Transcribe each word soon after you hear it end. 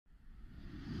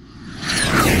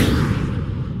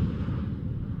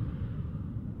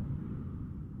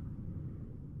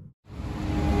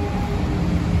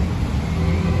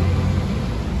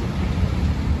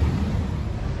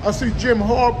I see Jim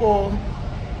Harbaugh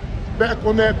back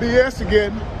on that BS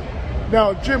again.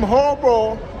 Now, Jim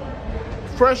Harbaugh,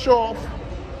 fresh off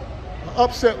an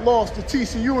upset loss to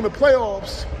TCU in the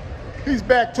playoffs, he's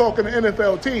back talking to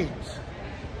NFL teams.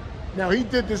 Now, he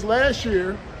did this last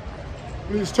year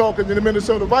when he was talking to the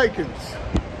Minnesota Vikings.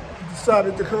 He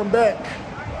decided to come back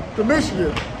to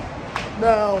Michigan.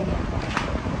 Now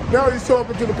he's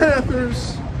talking to the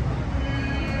Panthers.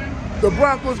 The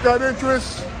Broncos got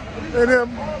interest in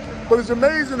him. But it's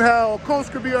amazing how a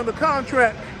coach could be under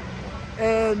contract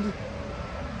and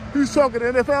he's talking to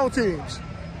NFL teams.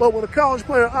 But when a college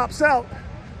player opts out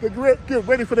to get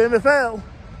ready for the NFL,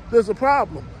 there's a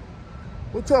problem.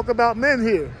 We're talking about men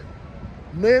here.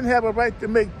 Men have a right to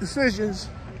make decisions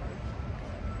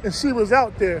and see what's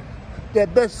out there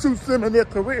that best suits them in their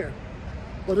career.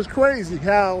 But it's crazy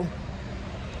how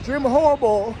Jim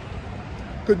Harbaugh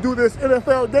could do this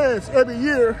NFL dance every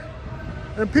year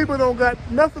and people don't got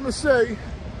nothing to say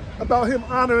about him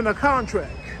honoring a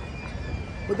contract.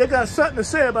 But they got something to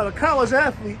say about a college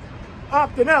athlete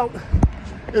opting out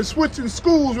and switching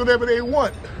schools whenever they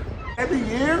want. Every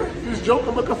year, this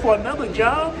joker looking for another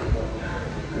job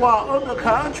while under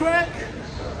contract,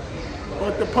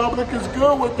 but the public is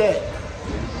good with that.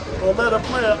 Or let a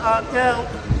player opt out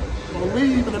or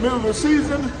leave in the middle of the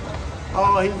season,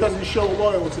 he doesn't show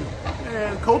loyalty.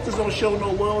 And coaches don't show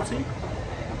no loyalty.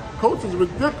 Coaches are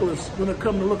ridiculous when it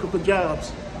comes to looking for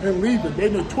jobs and leaving.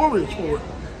 They're notorious for it.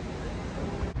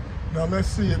 Now let's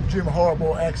see if Jim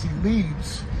Harbaugh actually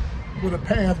leaves with the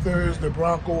Panthers, the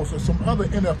Broncos, or some other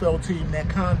NFL team that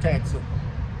contacts him.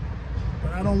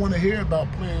 But I don't want to hear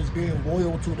about players being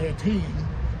loyal to their team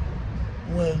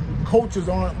when coaches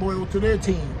aren't loyal to their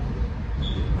team.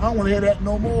 I don't want to hear that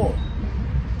no more.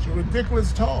 It's a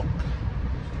ridiculous talk.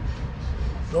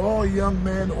 They're all young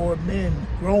men or men,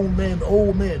 grown men,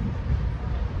 old men.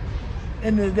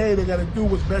 End of the day, they got to do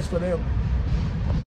what's best for them.